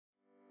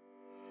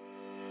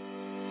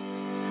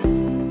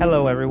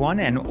Hello,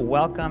 everyone, and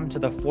welcome to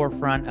the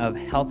forefront of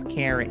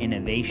healthcare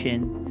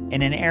innovation.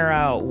 In an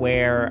era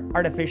where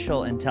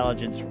artificial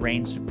intelligence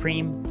reigns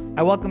supreme,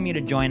 I welcome you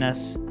to join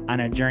us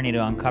on a journey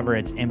to uncover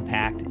its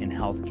impact in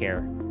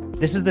healthcare.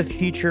 This is the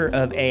Future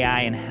of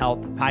AI in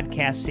Health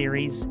podcast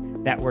series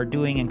that we're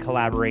doing in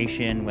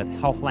collaboration with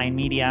Healthline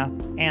Media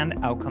and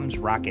Outcomes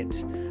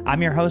Rocket.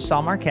 I'm your host,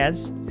 Saul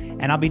Marquez,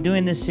 and I'll be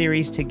doing this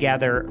series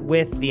together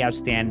with the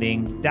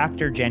outstanding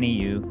Dr. Jenny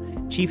Yu,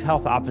 Chief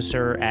Health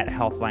Officer at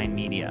Healthline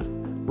Media.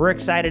 We're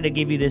excited to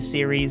give you this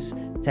series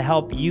to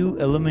help you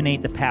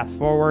illuminate the path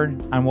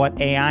forward on what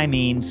AI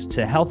means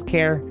to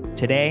healthcare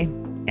today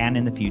and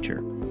in the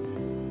future.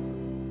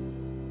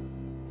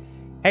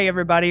 Hey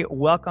everybody,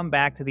 welcome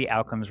back to the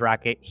Outcomes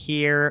Rocket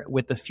here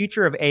with the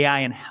Future of AI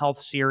in Health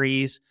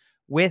series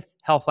with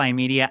Healthline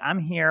Media. I'm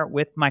here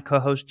with my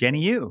co-host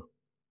Jenny Yu.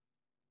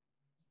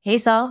 Hey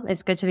Saul,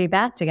 it's good to be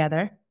back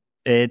together.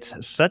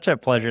 It's such a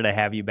pleasure to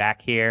have you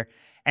back here.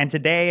 And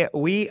today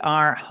we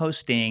are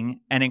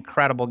hosting an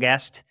incredible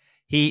guest.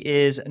 He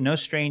is no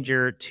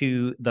stranger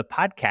to the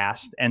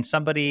podcast and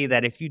somebody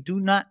that if you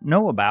do not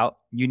know about,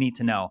 you need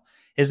to know.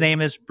 His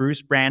name is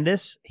Bruce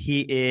Brandis.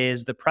 He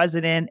is the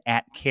president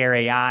at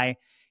care.ai.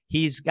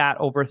 He's got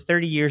over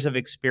 30 years of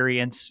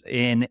experience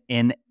in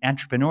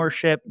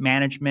entrepreneurship,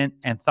 management,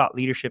 and thought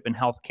leadership in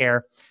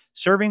healthcare,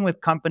 serving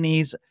with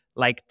companies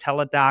like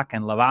Teladoc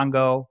and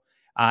Livongo,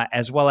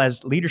 as well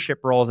as leadership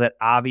roles at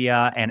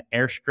Avia and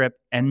Airstrip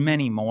and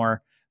many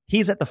more.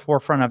 He's at the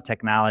forefront of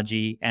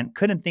technology and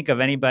couldn't think of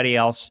anybody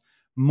else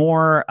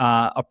more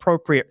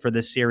appropriate for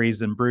this series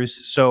than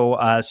Bruce. So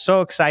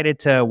excited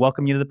to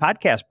welcome you to the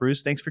podcast,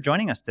 Bruce. Thanks for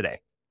joining us today.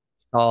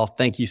 Oh,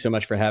 thank you so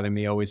much for having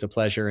me. Always a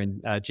pleasure.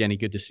 And Jenny,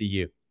 good to see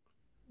you.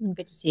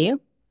 Good to see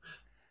you.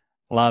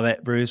 Love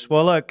it, Bruce.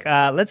 Well, look,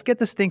 let's get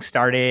this thing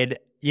started.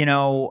 You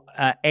know,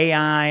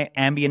 AI,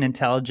 ambient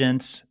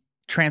intelligence,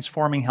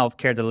 transforming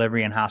healthcare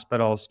delivery in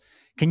hospitals.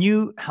 Can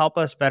you help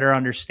us better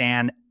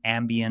understand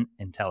ambient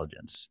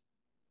intelligence?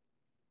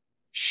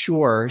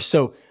 Sure.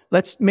 So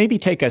let's maybe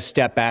take a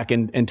step back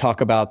and talk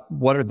about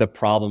what are the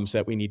problems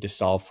that we need to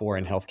solve for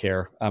in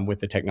healthcare with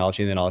the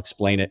technology, and then I'll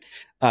explain it.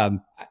 I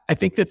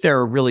think that there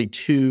are really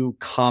two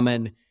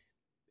common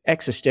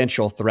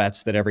existential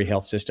threats that every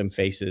health system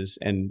faces.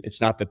 And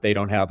it's not that they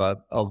don't have a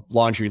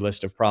laundry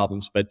list of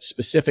problems, but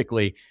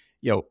specifically,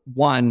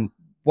 one,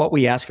 what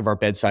we ask of our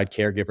bedside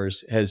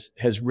caregivers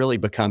has really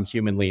become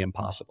humanly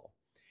impossible.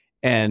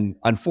 And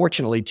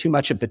unfortunately, too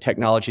much of the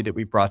technology that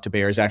we've brought to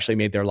bear has actually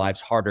made their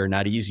lives harder,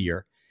 not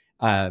easier.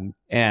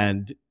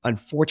 And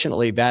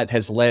unfortunately, that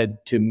has led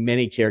to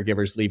many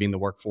caregivers leaving the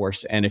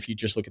workforce. And if you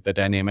just look at the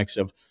dynamics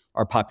of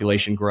our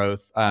population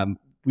growth,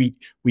 we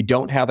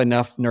don't have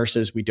enough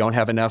nurses, we don't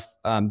have enough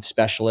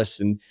specialists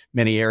in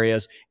many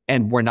areas,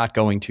 and we're not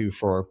going to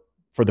for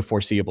the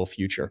foreseeable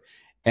future.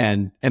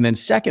 And then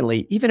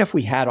secondly, even if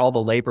we had all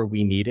the labor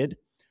we needed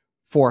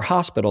for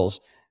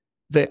hospitals,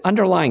 the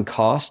underlying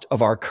cost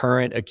of our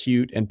current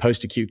acute and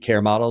post-acute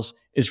care models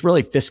is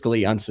really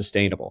fiscally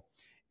unsustainable.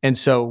 And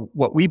so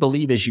what we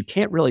believe is you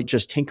can't really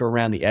just tinker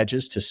around the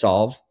edges to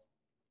solve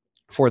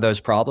for those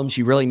problems.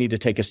 You really need to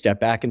take a step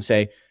back and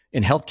say,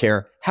 in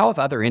healthcare, how have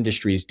other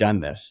industries done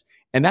this?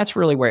 And that's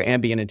really where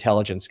ambient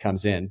intelligence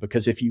comes in,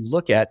 because if you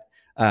look at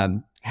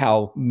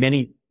how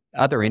many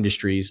other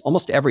industries,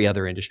 almost every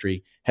other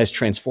industry has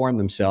transformed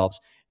themselves,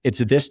 it's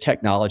this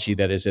technology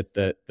that is at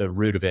the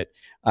root of it.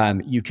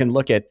 You can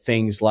look at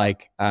things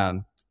like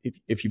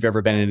if you've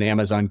ever been in an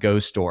Amazon Go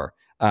store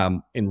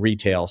in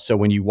retail. So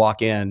when you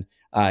walk in,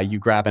 you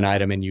grab an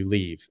item and you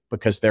leave,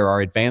 because there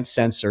are advanced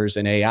sensors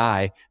and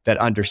AI that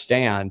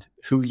understand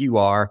who you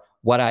are,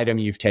 what item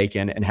you've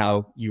taken, and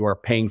how you are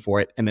paying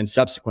for it, and then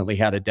subsequently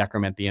how to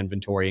decrement the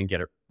inventory and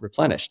get it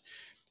replenished.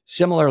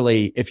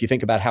 Similarly, if you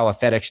think about how a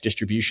FedEx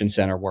distribution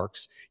center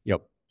works,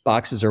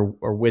 boxes are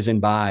whizzing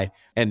by,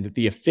 and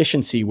the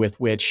efficiency with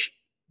which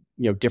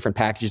different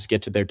packages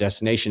get to their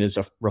destination is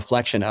a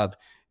reflection of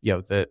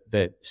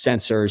the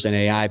sensors and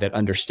AI that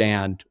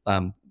understand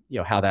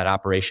how that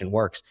operation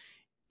works.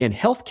 In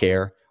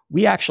healthcare,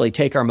 we actually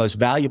take our most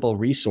valuable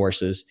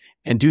resources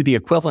and do the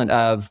equivalent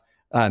of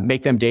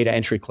make them data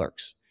entry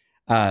clerks.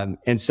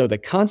 And so the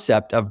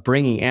concept of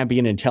bringing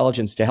ambient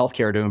intelligence to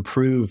healthcare to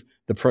improve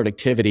the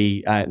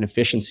productivity and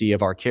efficiency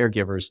of our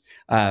caregivers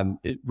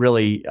it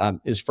really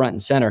is front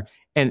and center.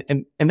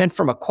 And then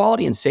from a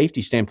quality and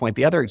safety standpoint,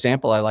 the other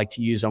example I like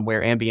to use on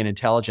where ambient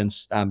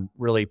intelligence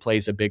really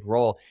plays a big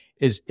role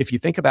is if you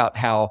think about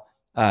how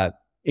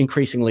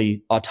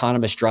increasingly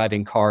autonomous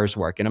driving cars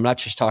work. And I'm not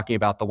just talking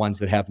about the ones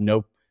that have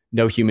no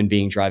human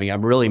being driving.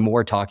 I'm really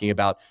more talking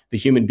about the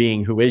human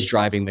being who is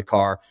driving the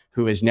car,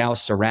 who is now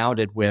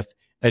surrounded with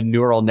a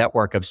neural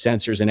network of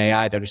sensors and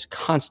AI that is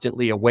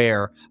constantly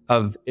aware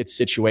of its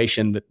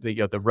situation,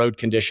 the road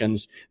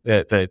conditions,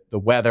 the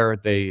weather,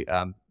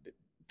 the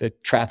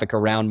traffic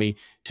around me,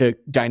 to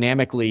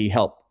dynamically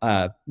help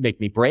make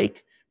me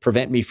brake,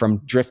 prevent me from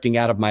drifting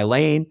out of my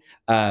lane.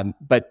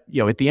 But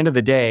at the end of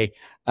the day,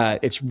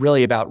 it's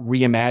really about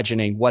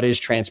reimagining what is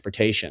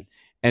transportation.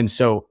 And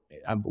so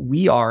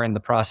we are in the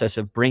process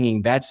of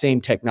bringing that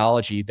same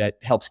technology that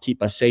helps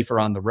keep us safer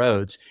on the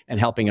roads and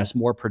helping us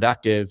more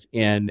productive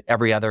in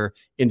every other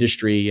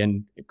industry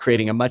and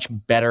creating a much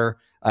better,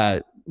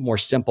 more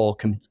simple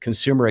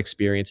consumer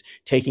experience,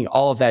 taking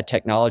all of that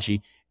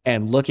technology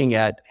and looking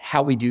at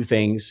how we do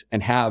things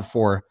and have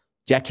for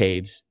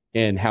decades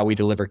in how we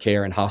deliver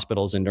care in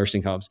hospitals and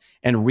nursing homes,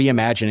 and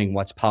reimagining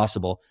what's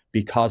possible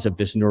because of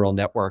this neural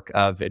network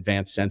of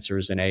advanced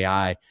sensors and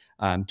AI,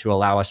 to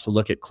allow us to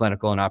look at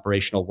clinical and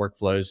operational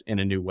workflows in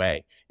a new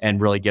way and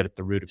really get at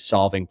the root of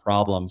solving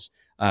problems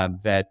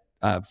that,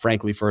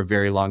 frankly, for a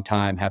very long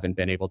time haven't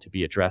been able to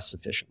be addressed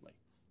sufficiently.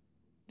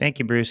 Thank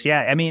you, Bruce.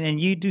 Yeah, I mean, and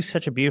you do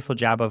such a beautiful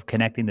job of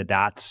connecting the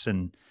dots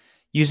and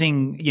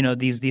using,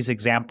 these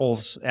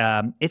examples.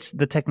 It's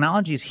the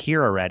technology's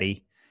here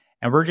already,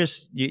 and we're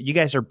just you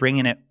guys are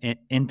bringing it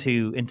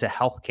into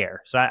healthcare.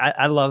 So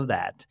I love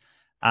that.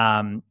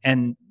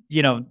 And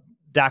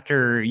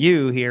Dr.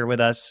 Yu here with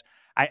us.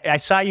 I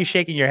saw you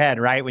shaking your head,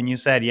 right, when you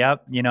said,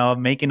 "Yep,"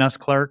 making us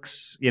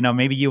clerks.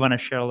 Maybe you want to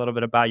share a little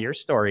bit about your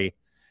story.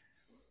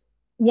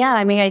 Yeah,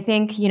 I mean, I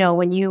think,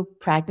 when you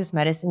practice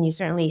medicine, you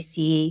certainly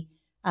see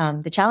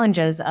the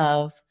challenges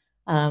of,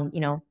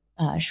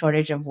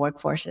 shortage of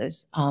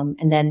workforces.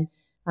 And then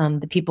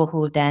the people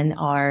who then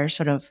are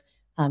sort of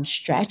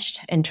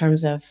stretched in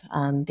terms of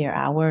their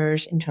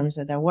hours, in terms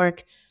of their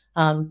work,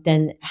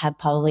 then have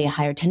probably a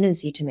higher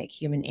tendency to make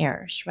human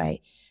errors, right?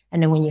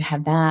 And then when you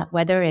have that,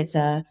 whether it's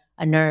a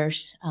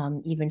nurse,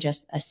 even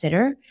just a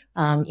sitter,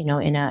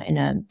 in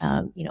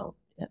a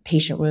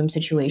patient room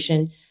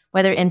situation,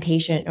 whether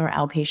inpatient or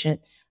outpatient,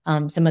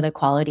 some of the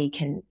quality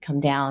can come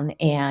down,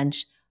 and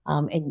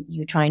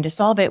you're trying to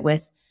solve it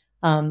with,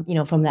 from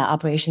that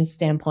operations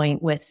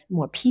standpoint with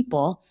more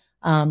people.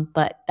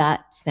 But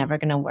that's never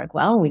going to work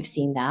well. We've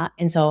seen that.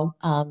 And so,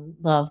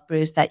 love,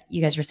 Bruce, that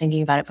you guys are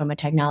thinking about it from a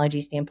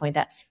technology standpoint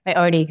that might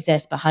already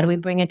exist, but how do we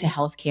bring it to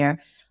healthcare,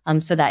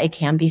 so that it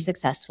can be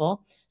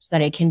successful, so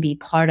that it can be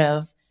part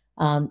of,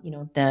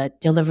 the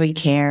delivery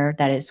care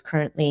that is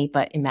currently,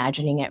 but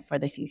imagining it for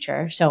the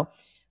future. So,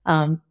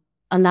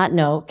 on that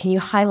note, can you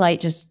highlight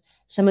just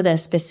some of the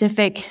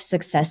specific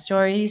success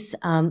stories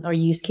or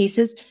use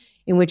cases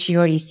in which you're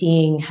already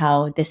seeing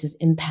how this is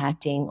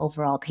impacting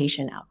overall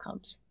patient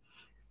outcomes?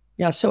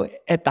 Yeah, so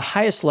at the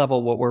highest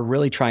level, what we're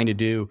really trying to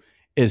do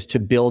is to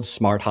build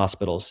smart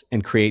hospitals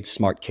and create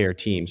smart care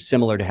teams,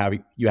 similar to how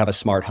you have a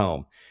smart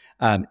home.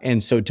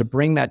 And so to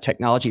bring that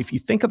technology, if you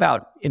think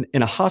about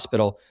in a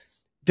hospital,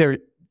 the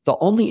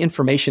only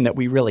information that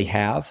we really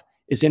have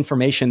is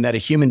information that a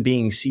human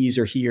being sees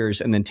or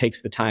hears and then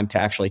takes the time to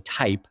actually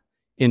type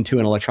into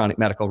an electronic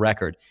medical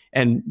record.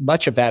 And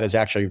much of that is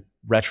actually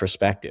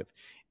retrospective.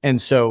 And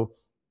so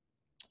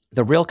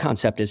the real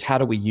concept is, how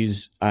do we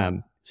use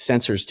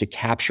sensors to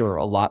capture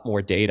a lot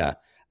more data,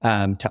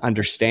 to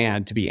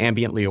understand, to be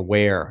ambiently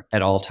aware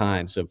at all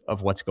times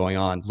of what's going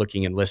on,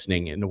 looking and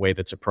listening in a way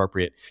that's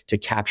appropriate to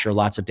capture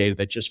lots of data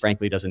that just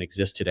frankly doesn't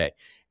exist today.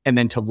 And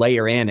then to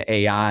layer in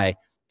AI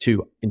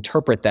to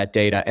interpret that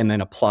data and then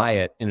apply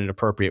it in an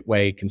appropriate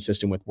way,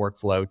 consistent with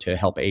workflow, to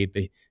help aid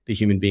the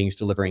human beings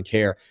delivering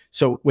care.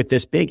 So with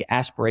this big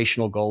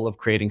aspirational goal of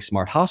creating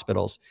smart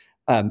hospitals,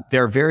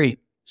 there are very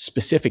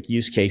specific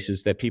use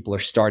cases that people are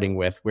starting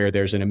with where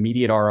there's an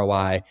immediate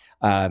ROI,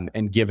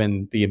 and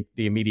given the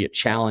immediate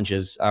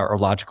challenges are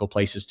logical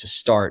places to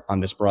start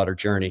on this broader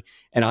journey.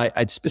 And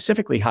I'd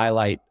specifically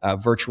highlight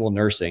virtual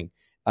nursing.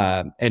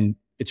 And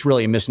it's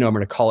really a misnomer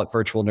to call it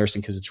virtual nursing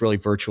because it's really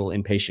virtual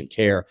inpatient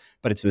care.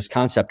 But it's this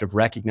concept of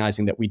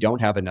recognizing that we don't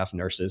have enough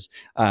nurses,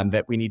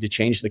 that we need to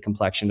change the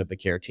complexion of the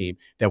care team,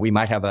 that we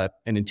might have an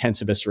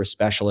intensivist or a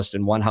specialist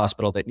in one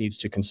hospital that needs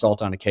to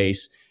consult on a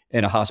case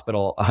in a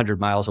hospital 100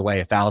 miles away,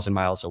 1,000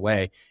 miles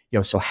away.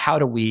 So how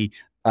do we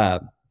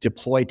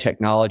deploy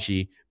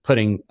technology,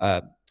 putting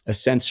a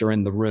sensor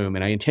in the room?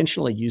 And I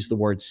intentionally use the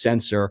word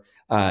sensor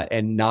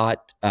and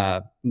not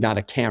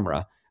a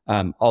camera.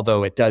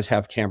 Although it does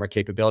have camera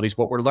capabilities.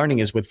 What we're learning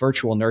is with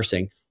virtual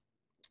nursing,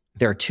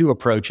 there are two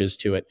approaches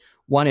to it.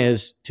 One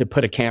is to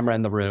put a camera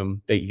in the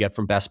room that you get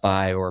from Best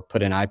Buy, or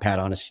put an iPad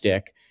on a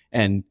stick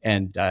and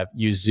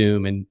use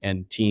Zoom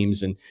and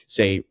Teams and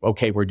say,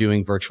 okay, we're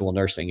doing virtual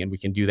nursing. And we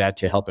can do that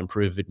to help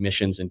improve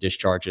admissions and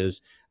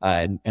discharges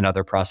and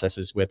other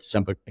processes with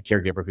a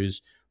caregiver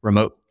who's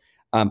remote.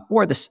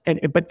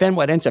 But then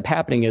what ends up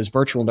happening is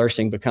virtual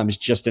nursing becomes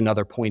just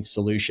another point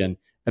solution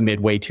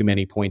amid way too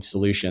many point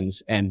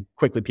solutions. And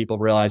quickly people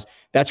realize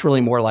that's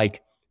really more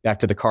like, back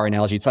to the car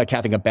analogy, it's like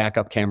having a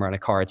backup camera in a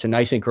car. It's a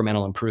nice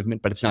incremental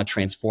improvement, but it's not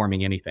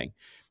transforming anything.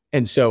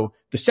 And so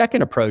the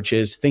second approach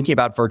is thinking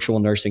about virtual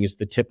nursing as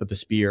the tip of the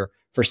spear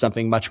for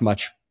something much,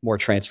 much more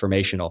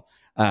transformational,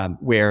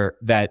 where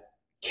that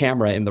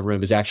camera in the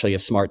room is actually a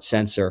smart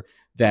sensor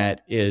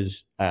that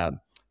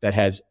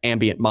has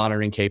ambient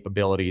monitoring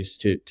capabilities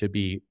to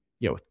be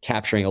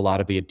capturing a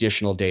lot of the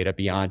additional data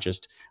beyond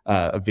just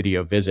a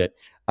video visit,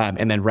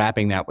 and then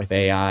wrapping that with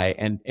AI.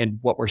 And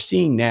what we're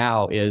seeing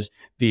now is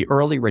the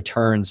early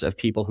returns of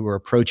people who are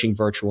approaching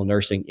virtual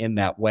nursing in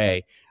that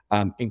way.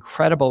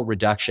 Incredible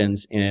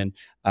reductions in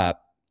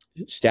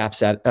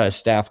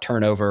staff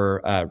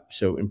turnover,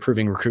 so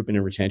improving recruitment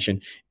and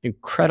retention,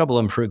 incredible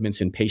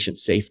improvements in patient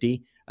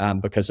safety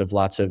because of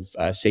lots of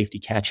safety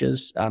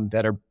catches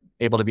that are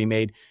able to be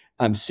made.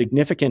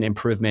 Significant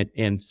improvement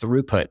in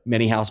throughput.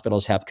 Many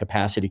hospitals have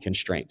capacity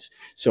constraints.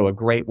 So a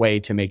great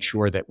way to make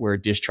sure that we're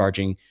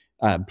discharging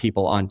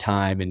people on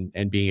time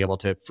and being able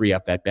to free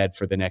up that bed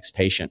for the next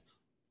patient.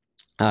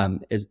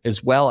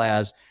 As well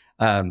as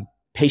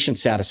patient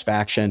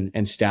satisfaction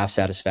and staff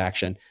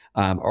satisfaction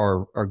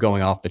are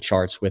going off the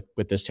charts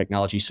with this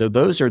technology. So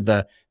those are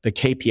the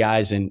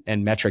KPIs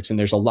and metrics, and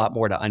there's a lot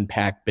more to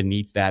unpack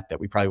beneath that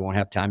we probably won't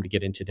have time to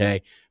get in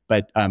today.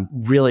 But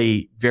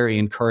really very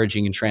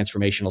encouraging and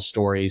transformational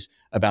stories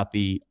about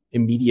the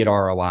immediate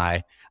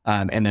ROI.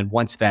 And then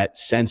once that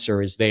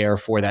sensor is there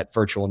for that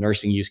virtual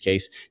nursing use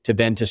case,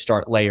 to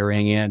start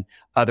layering in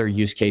other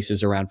use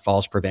cases around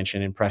falls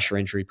prevention and pressure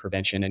injury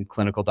prevention and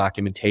clinical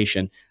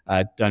documentation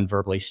done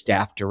verbally,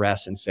 staff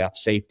duress and staff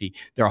safety.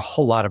 There are a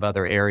whole lot of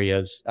other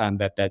areas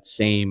that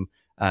same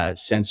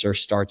sensor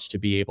starts to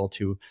be able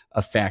to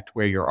affect,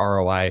 where your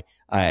ROI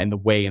and the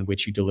way in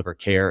which you deliver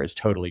care is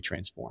totally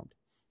transformed.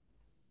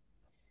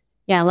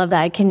 Yeah, I love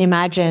that. I can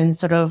imagine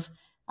sort of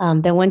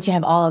then once you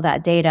have all of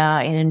that data,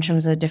 and in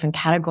terms of different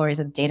categories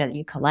of data that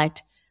you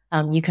collect,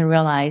 you can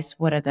realize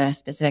what are the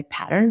specific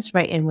patterns,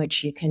 right, in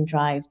which you can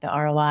drive the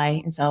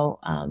ROI. And so,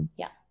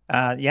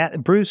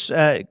 Bruce,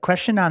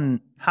 question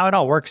on how it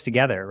all works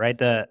together, right?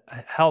 The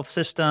health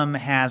system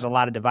has a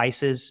lot of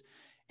devices.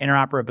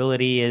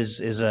 Interoperability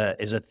is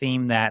a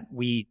theme that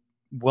we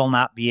will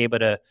not be able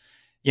to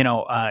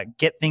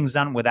get things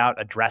done without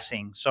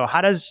addressing. So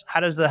how does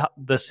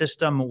the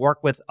system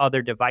work with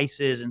other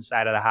devices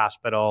inside of the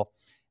hospital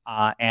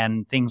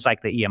and things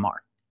like the EMR?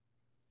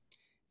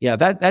 Yeah,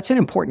 that's an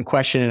important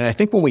question. And I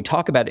think when we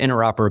talk about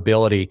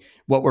interoperability,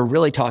 what we're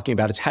really talking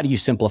about is how do you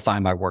simplify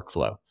my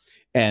workflow?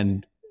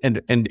 And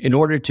in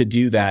order to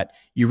do that,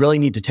 you really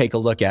need to take a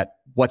look at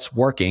what's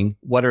working,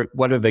 what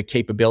are the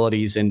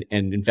capabilities and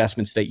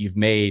investments that you've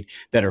made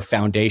that are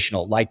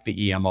foundational, like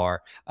the EMR,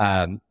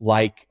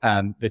 like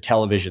the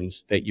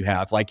televisions that you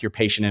have, like your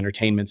patient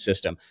entertainment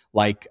system,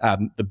 like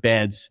the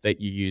beds that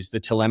you use, the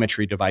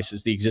telemetry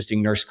devices, the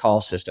existing nurse call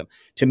system,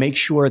 to make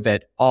sure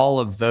that all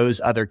of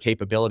those other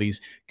capabilities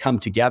come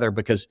together,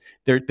 because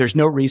there's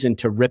no reason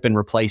to rip and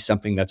replace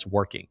something that's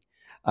working.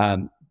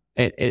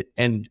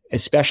 And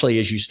especially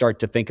as you start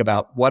to think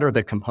about what are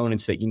the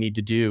components that you need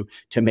to do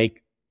to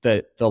make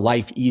the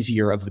life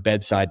easier of the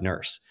bedside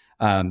nurse.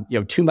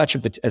 Too much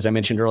of as I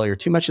mentioned earlier,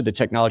 too much of the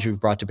technology we've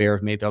brought to bear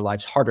have made their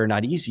lives harder,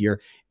 not easier.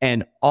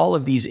 And all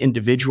of these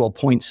individual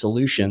point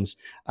solutions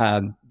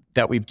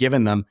that we've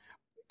given them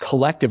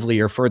collectively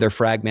are further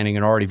fragmenting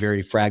an already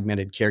very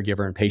fragmented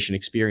caregiver and patient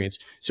experience.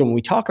 So when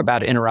we talk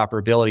about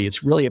interoperability,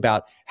 it's really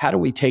about how do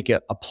we take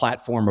a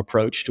platform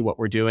approach to what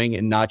we're doing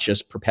and not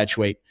just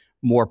perpetuate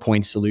more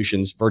point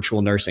solutions,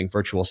 virtual nursing,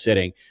 virtual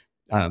sitting,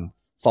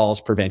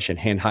 falls prevention,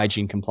 hand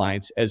hygiene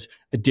compliance as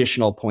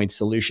additional point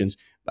solutions.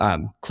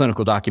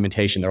 Clinical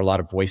documentation, there are a lot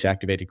of voice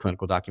activated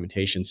clinical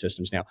documentation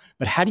systems now,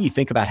 but how do you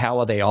think about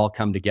how they all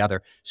come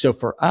together? So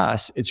for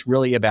us, it's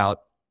really about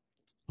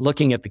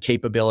looking at the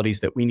capabilities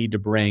that we need to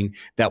bring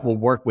that will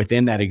work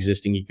within that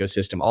existing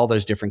ecosystem, all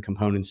those different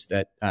components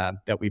that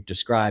we've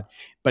described,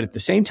 but at the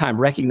same time,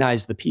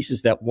 recognize the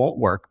pieces that won't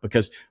work,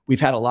 because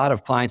we've had a lot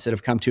of clients that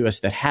have come to us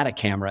that had a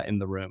camera in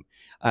the room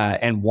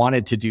and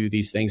wanted to do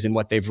these things. And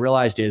what they've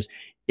realized is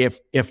if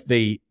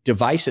the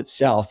device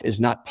itself is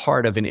not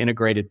part of an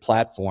integrated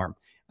platform,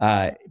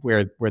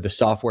 where the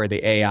software,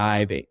 the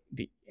AI, the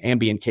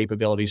ambient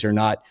capabilities are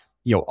not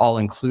all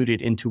included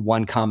into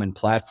one common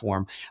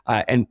platform,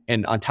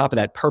 and on top of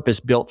that, purpose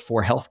built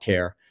for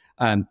healthcare,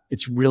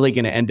 it's really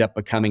going to end up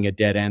becoming a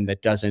dead end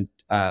that doesn't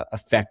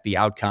affect the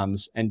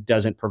outcomes and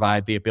doesn't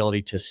provide the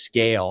ability to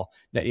scale.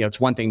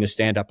 It's one thing to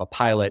stand up a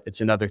pilot;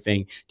 it's another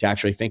thing to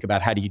actually think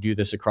about how do you do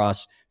this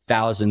across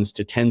thousands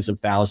to tens of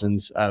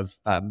thousands of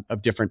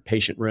different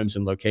patient rooms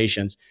and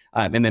locations,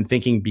 and then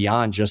thinking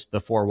beyond just the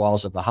four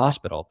walls of the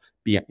hospital,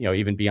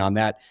 even beyond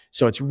that.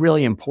 So it's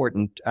really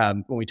important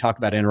when we talk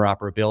about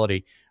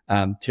interoperability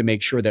to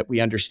make sure that we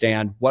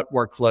understand what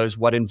workflows,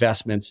 what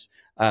investments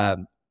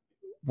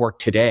work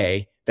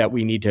today that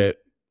we need to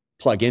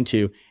plug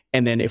into.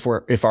 And then if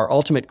our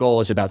ultimate goal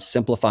is about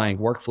simplifying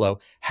workflow,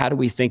 how do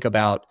we think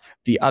about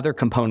the other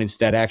components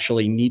that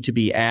actually need to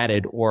be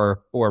added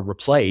or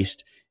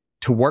replaced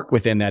to work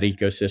within that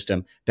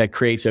ecosystem that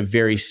creates a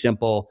very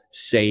simple,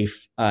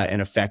 safe,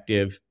 and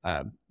effective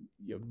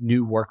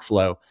new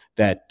workflow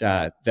that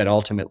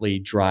ultimately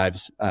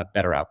drives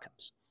better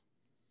outcomes.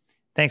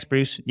 Thanks,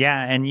 Bruce.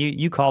 Yeah, and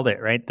you called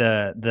it, right.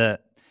 The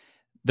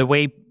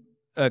way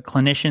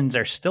clinicians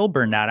are still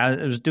burned out.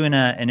 I was doing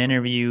an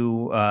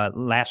interview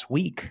last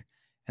week,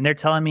 and they're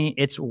telling me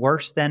it's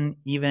worse than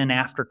even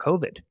after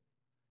COVID.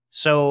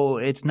 So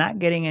it's not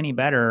getting any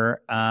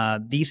better.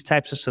 These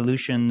types of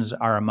solutions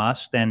are a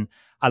must. And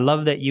I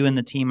love that you and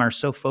the team are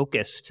so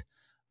focused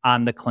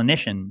on the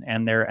clinician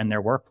and their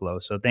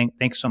workflow. So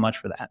thanks so much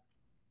for that.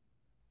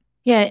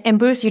 Yeah, and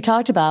Bruce, you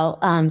talked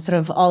about sort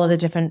of all of the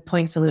different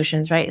point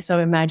solutions, right? So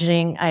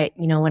imagining,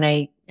 when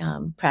I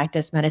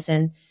practiced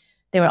medicine,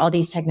 there were all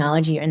these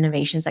technology or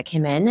innovations that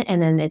came in,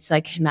 and then it's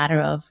like a matter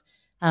of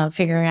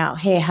figuring out,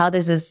 hey, how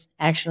does this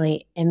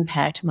actually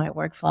impact my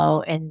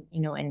workflow? And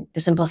the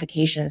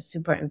simplification is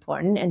super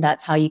important, and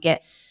that's how you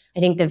get,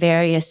 I think, the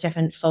various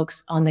different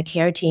folks on the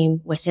care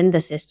team within the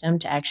system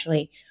to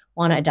actually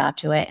want to adapt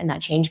to it, and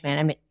that change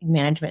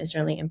management is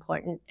really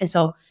important. And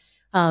so,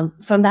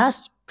 from that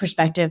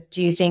perspective,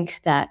 do you think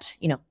that,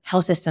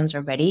 health systems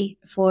are ready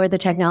for the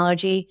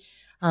technology?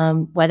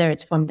 Whether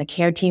it's from the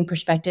care team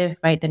perspective,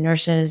 right? The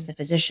nurses, the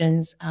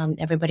physicians,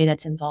 everybody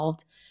that's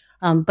involved.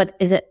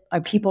 But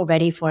are people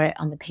ready for it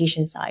on the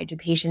patient side? Do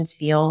patients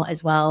feel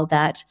as well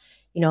that,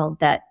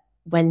 that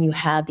when you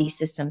have these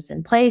systems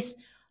in place,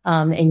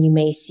 and you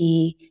may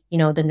see,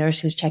 the nurse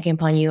who's checking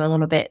upon you a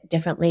little bit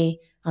differently,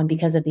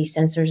 because of these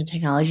sensors and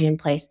technology in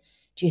place,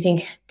 do you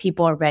think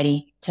people are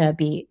ready to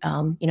be,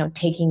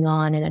 taking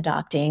on and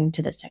adopting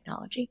to this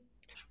technology?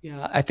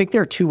 Yeah, I think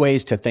there are two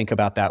ways to think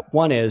about that.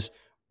 One is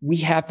we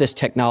have this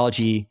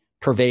technology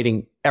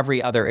pervading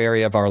every other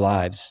area of our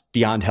lives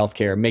beyond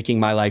healthcare, making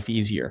my life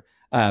easier.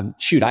 I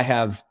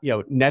have,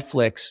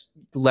 Netflix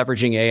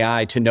leveraging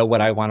AI to know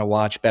what I want to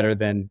watch better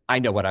than I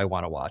know what I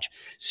want to watch.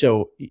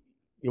 So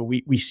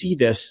we see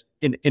this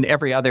in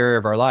every other area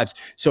of our lives.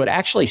 So it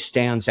actually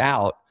stands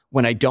out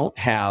when I don't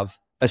have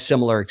a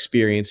similar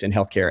experience in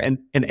healthcare. And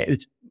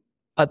it's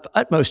of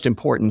utmost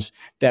importance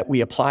that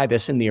we apply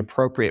this in the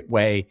appropriate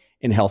way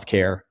in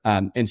healthcare.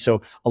 And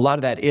so a lot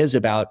of that is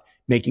about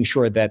making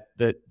sure that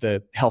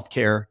the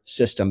healthcare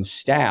system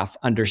staff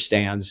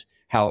understands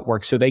how it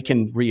works so they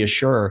can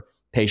reassure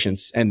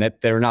patients and that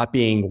they're not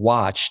being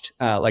watched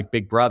like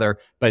Big Brother,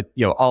 but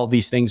all of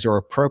these things are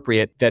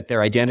appropriate, that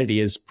their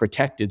identity is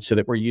protected so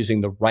that we're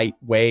using the right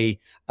way,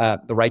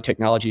 the right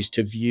technologies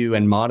to view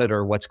and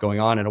monitor what's going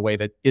on in a way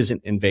that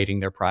isn't invading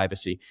their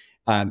privacy.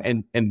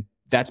 And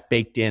that's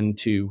baked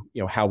into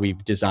how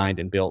we've designed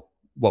and built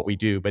what we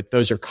do. But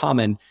those are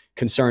common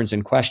concerns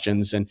and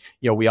questions. And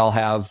we all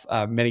have,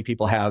 many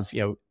people have,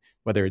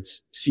 whether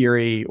it's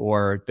Siri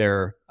or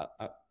their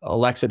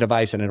Alexa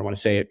device, and I don't want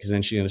to say it because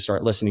then she's going to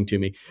start listening to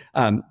me.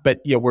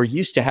 But we're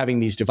used to having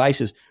these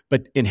devices.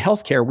 But in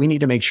healthcare, we need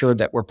to make sure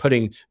that we're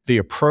putting the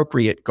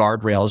appropriate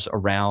guardrails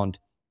around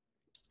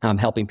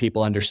helping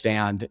people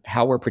understand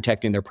how we're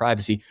protecting their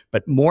privacy,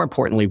 but more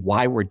importantly,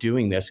 why we're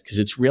doing this, because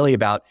it's really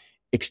about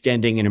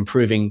extending and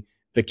improving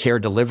the care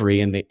delivery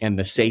and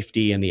the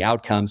safety and the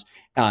outcomes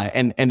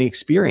and the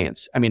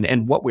experience. I mean,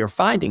 and what we're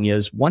finding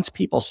is once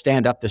people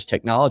stand up this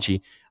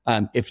technology,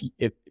 if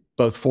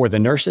both for the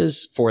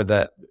nurses, for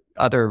the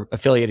other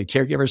affiliated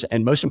caregivers,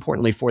 and most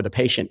importantly for the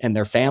patient and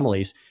their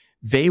families,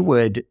 they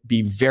would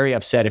be very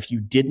upset if you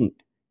didn't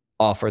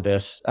offer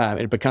this.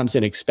 It becomes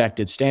an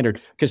expected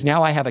standard because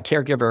now I have a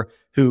caregiver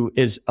who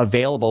is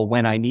available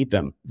when I need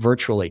them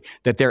virtually,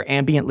 that they're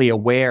ambiently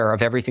aware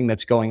of everything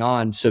that's going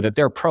on so that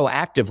they're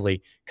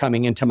proactively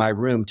coming into my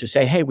room to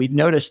say, hey, we've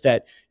noticed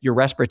that your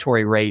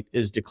respiratory rate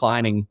is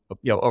declining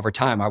over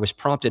time. I was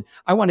prompted.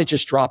 I want to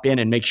just drop in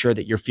and make sure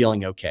that you're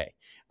feeling okay.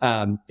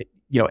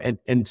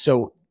 And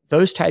so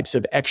those types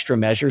of extra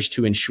measures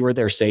to ensure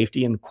their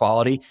safety and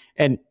quality,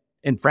 and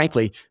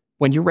frankly,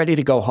 when you're ready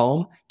to go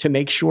home, to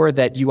make sure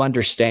that you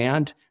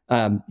understand,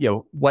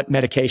 what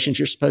medications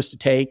you're supposed to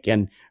take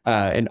and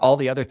all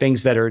the other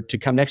things that are to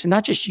come next. And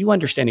not just you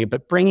understanding it,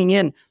 but bringing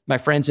in my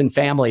friends and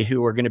family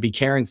who are going to be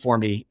caring for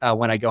me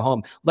when I go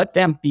home. Let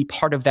them be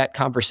part of that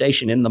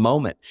conversation in the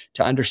moment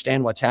to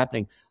understand what's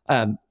happening.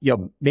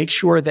 Make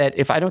sure that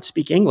if I don't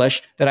speak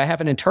English, that I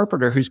have an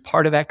interpreter who's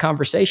part of that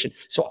conversation.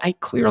 So I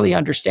clearly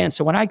understand.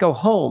 So when I go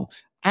home,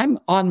 I'm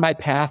on my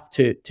path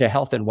to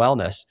health and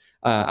wellness.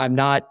 I'm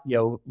not,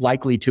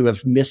 likely to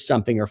have missed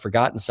something or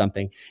forgotten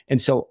something.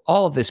 And so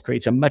all of this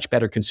creates a much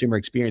better consumer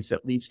experience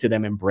that leads to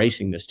them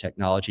embracing this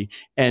technology.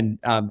 And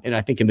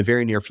I think in the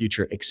very near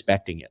future,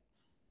 expecting it.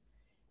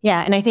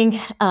 Yeah. And I think,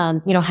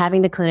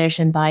 having the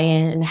clinician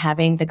buy-in and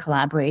having the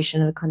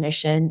collaboration of the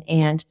clinician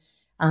and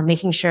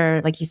making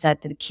sure, like you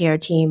said, that the care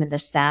team and the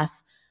staff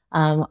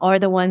are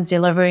the ones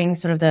delivering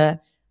sort of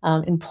the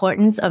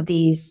importance of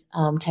these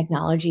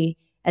technology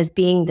as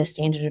being the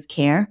standard of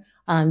care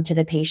to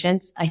the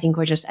patients. I think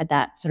we're just at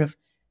that sort of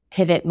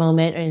pivot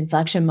moment or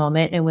inflection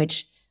moment in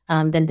which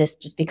then this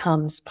just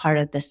becomes part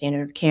of the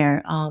standard of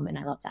care. And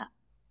I love that.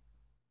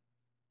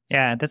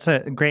 Yeah, that's a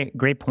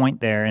great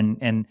point there.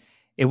 And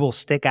it will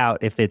stick out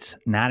if it's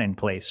not in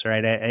place,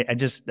 right?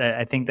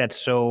 I think that's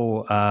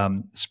so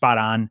spot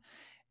on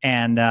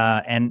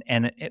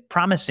and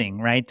promising,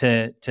 right?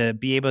 To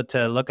be able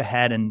to look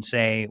ahead and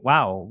say,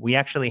 wow, we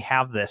actually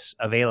have this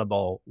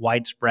available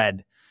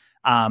widespread.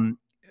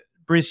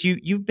 Bruce,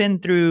 you've been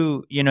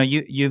through,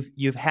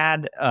 you've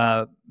had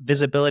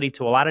visibility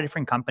to a lot of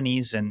different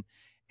companies and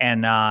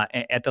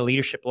at the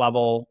leadership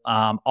level,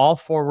 all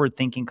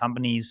forward-thinking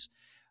companies,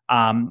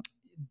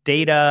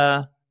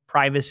 data,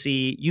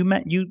 privacy. You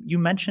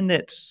mentioned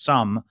it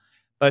some,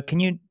 but can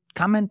you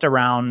comment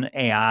around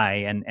AI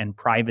and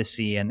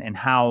privacy and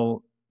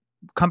how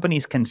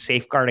companies can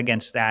safeguard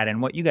against that,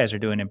 and what you guys are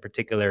doing in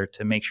particular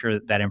to make sure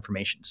that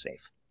information is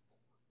safe.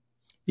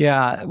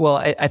 Yeah, well,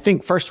 I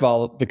think first of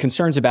all, the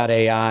concerns about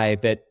AI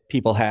that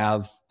people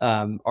have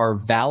are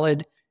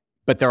valid,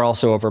 but they're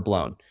also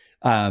overblown.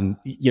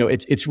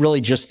 It's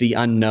really just the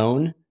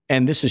unknown,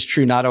 and this is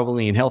true not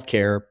only in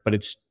healthcare, but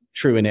it's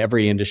true in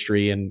every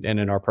industry and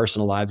in our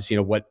personal lives.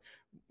 What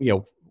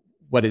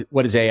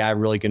is AI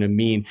really going to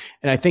mean?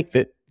 And I think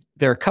that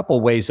there are a couple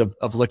ways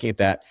of looking at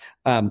that.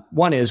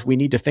 One is we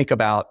need to think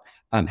about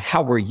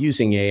how we're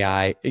using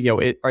AI.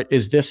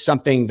 Is this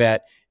something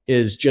that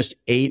is just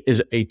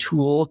is a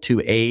tool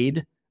to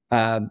aid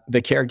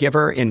the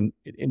caregiver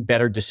in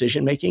better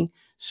decision making?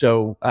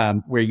 So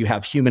where you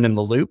have human in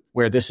the loop,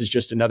 where this is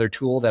just another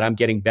tool that I'm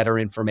getting better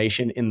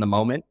information in the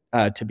moment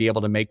to be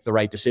able to make the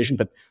right decision,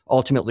 but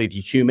ultimately the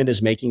human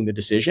is making the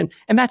decision,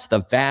 and that's the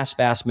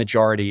vast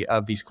majority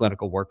of these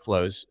clinical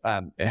workflows.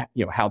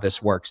 How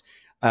this works,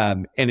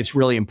 and it's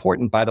really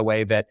important, by the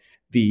way, that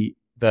the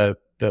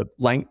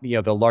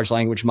large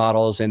language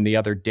models and the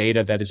other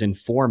data that is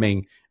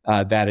informing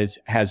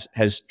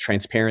has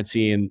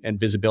transparency and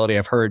visibility.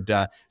 I've heard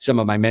some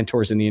of my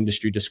mentors in the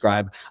industry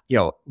describe,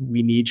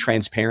 we need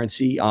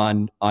transparency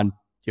on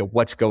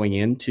what's going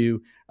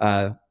into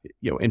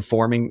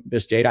informing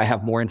this data. I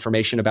have more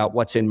information about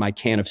what's in my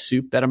can of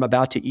soup that I'm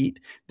about to eat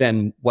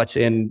than what's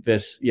in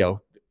this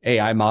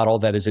AI model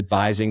that is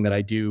advising that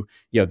I do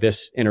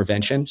this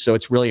intervention. So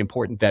it's really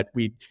important that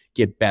we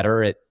get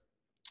better at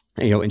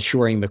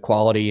ensuring the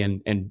quality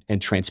and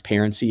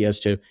transparency as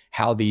to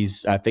how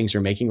these things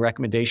are making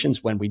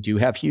recommendations when we do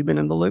have human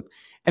in the loop.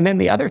 And then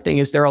the other thing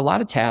is there are a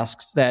lot of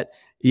tasks that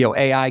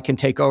AI can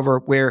take over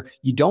where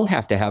you don't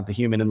have to have the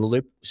human in the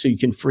loop, so you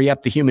can free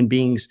up the human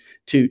beings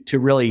to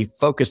really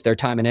focus their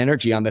time and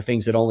energy on the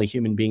things that only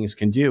human beings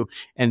can do.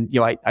 And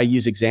I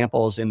use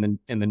examples in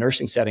the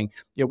nursing setting.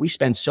 We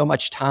spend so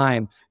much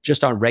time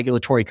just on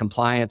regulatory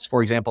compliance,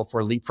 for example,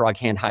 for Leapfrog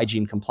hand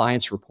hygiene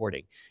compliance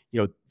reporting.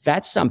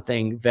 That's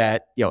something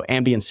that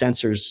ambient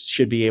sensors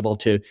should be able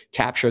to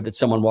capture, that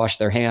someone washed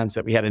their hands,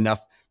 that we had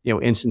enough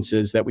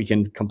instances that we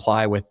can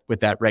comply with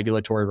that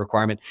regulatory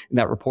requirement, and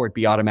that report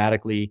be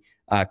automatically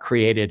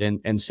created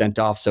and sent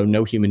off, so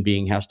no human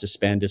being has to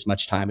spend as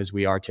much time as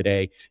we are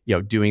today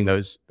doing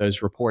those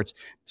reports.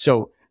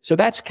 So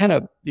that's kind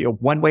of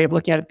one way of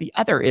looking at it. The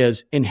other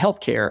is in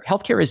healthcare.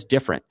 Healthcare is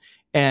different,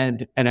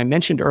 and I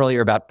mentioned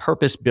earlier about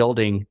purpose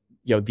building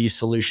these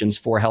solutions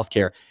for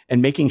healthcare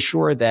and making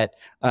sure that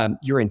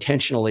you're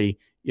intentionally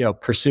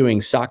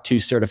pursuing SOC 2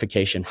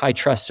 certification, high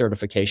trust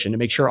certification, to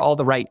make sure all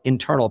the right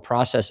internal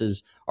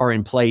processes are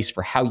in place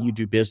for how you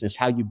do business,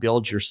 how you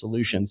build your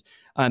solutions.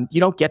 You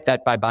don't get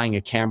that by buying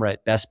a camera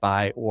at Best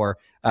Buy or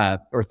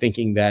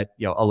thinking that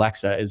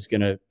Alexa is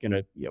gonna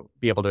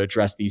be able to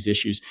address these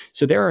issues.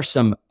 So there are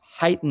some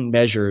heightened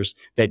measures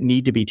that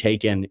need to be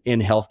taken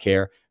in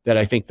healthcare that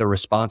I think the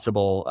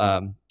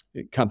responsible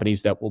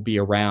companies that will be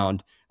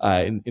around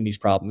in these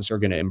problems are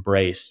going to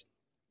embrace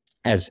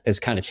as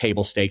kind of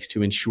table stakes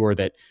to ensure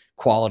that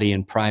quality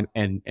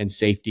and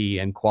safety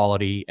and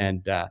quality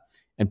and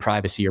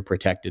privacy are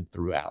protected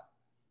throughout.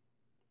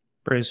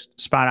 Bruce,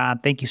 spot on.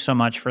 Thank you so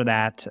much for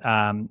that.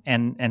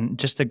 And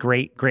just a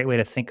great way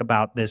to think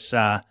about this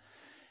thing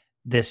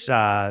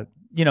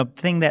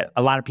that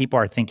a lot of people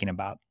are thinking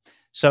about.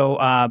 So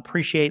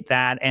appreciate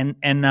that. And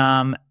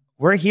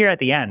we're here at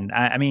the end.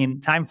 I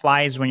mean, time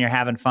flies when you're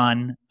having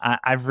fun.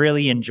 I've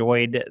really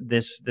enjoyed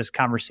this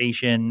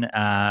conversation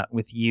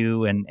with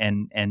you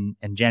and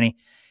Jenny.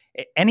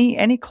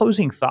 Any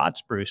closing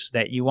thoughts, Bruce,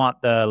 that you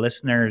want the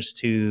listeners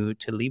to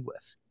leave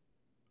with?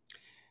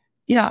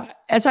 Yeah,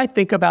 as I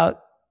think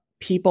about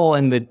people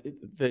and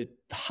the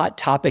hot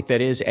topic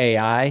that is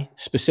AI,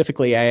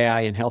 specifically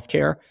AI in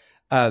healthcare,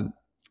 I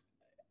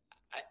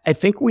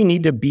think we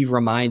need to be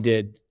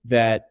reminded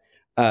that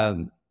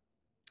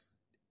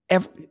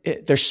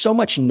there's so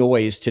much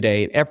noise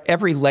today.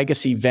 Every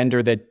legacy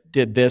vendor that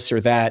did this or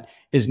that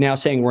is now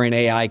saying we're an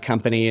AI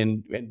company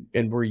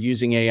and we're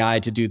using AI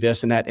to do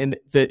this and that, and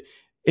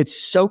it's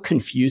so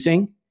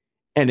confusing,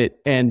 and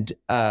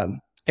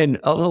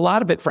a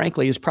lot of it,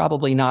 frankly, is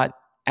probably not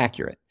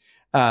accurate,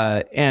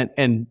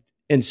 and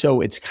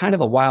so it's kind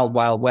of a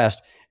wild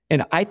west.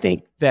 And I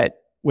think that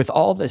with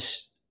all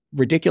this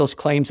ridiculous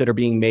claims that are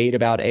being made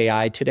about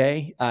AI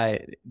today,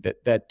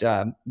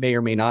 that may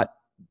or may not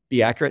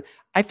be accurate,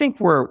 I think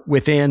we're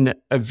within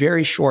a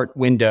very short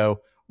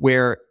window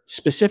where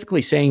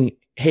specifically saying,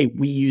 hey,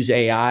 we use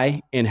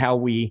AI in how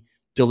we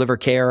deliver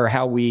care or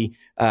how we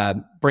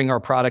bring our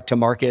product to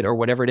market or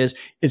whatever it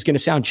is going to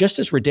sound just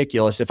as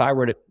ridiculous. If I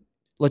were to,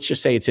 let's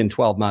just say it's in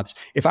 12 months.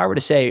 If I were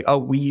to say, oh,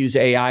 we use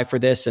AI for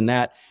this and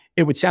that,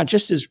 it would sound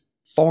just as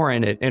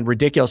foreign and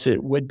ridiculous as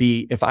it would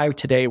be if I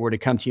today were to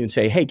come to you and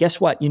say, hey, guess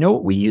what? You know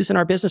what we use in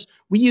our business?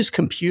 We use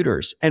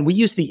computers and we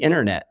use the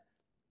internet.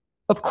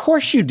 Of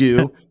course you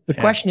do. The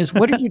question is,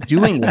 what are you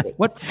doing with it?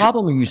 What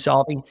problem are you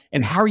solving,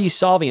 and how are you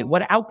solving it?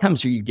 What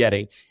outcomes are you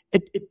getting?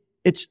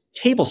 It's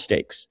table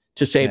stakes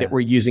to say that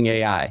we're using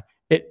AI.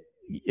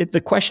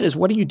 the question is,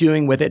 what are you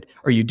doing with it?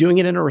 Are you doing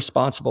it in a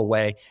responsible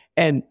way?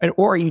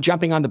 Or are you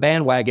jumping on the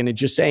bandwagon and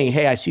just saying,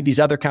 hey, I see these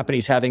other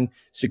companies having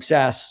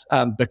success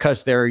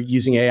because they're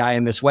using AI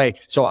in this way,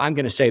 so I'm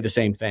going to say the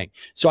same thing.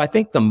 So I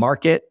think the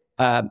market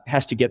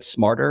has to get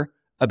smarter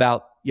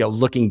about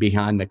looking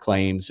behind the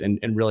claims and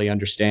really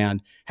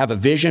understand, have a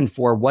vision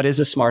for what is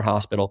a smart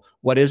hospital,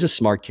 what is a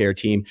smart care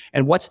team,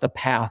 and what's the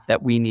path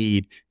that we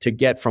need to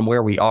get from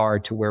where we are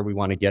to where we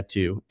want to get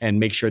to, and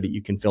make sure that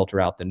you can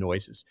filter out the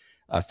noises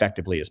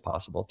effectively as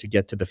possible to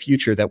get to the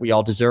future that we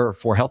all deserve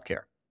for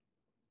healthcare.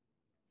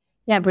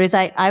 Yeah, Bruce,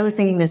 I was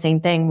thinking the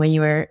same thing when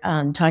you were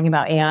talking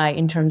about AI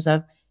in terms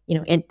of,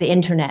 the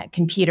internet,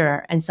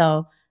 computer. And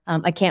so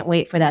I can't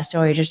wait for that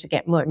story just to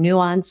get more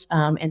nuanced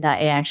and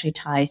that it actually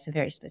ties to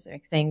very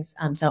specific things.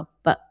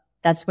 But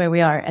that's where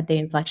we are at the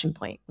inflection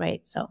point,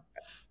 right? So,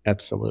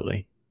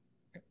 absolutely,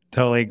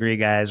 totally agree,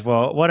 guys.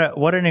 Well,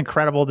 what an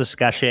incredible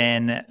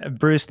discussion,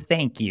 Bruce.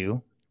 Thank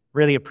you.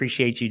 Really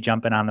appreciate you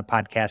jumping on the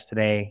podcast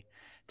today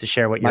to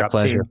share what you're up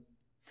to.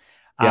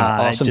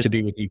 Yeah, awesome to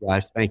be with you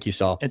guys. Thank you,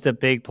 Saul. It's a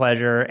big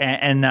pleasure.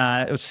 And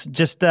it's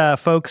just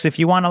folks, if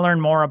you want to learn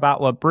more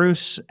about what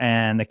Bruce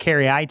and the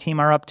care.ai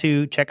team are up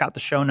to, check out the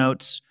show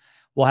notes.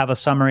 We'll have a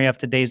summary of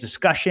today's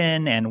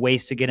discussion and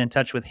ways to get in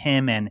touch with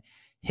him and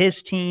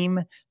his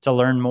team to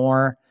learn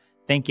more.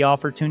 Thank you all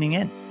for tuning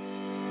in.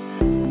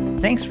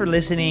 Thanks for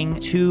listening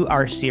to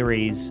our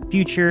series,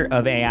 Future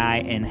of AI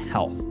in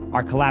Health,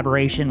 our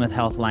collaboration with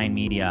Healthline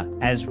Media.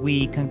 As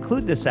we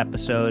conclude this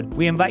episode,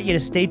 we invite you to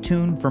stay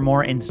tuned for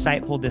more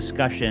insightful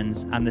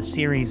discussions on the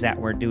series that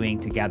we're doing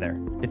together.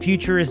 The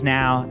future is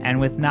now, and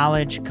with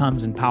knowledge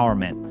comes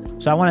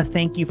empowerment. So I want to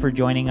thank you for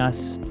joining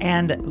us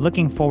and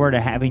looking forward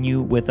to having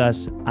you with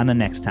us on the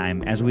next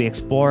time as we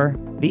explore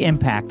the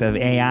impact of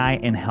AI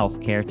in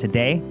healthcare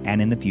today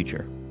and in the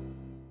future.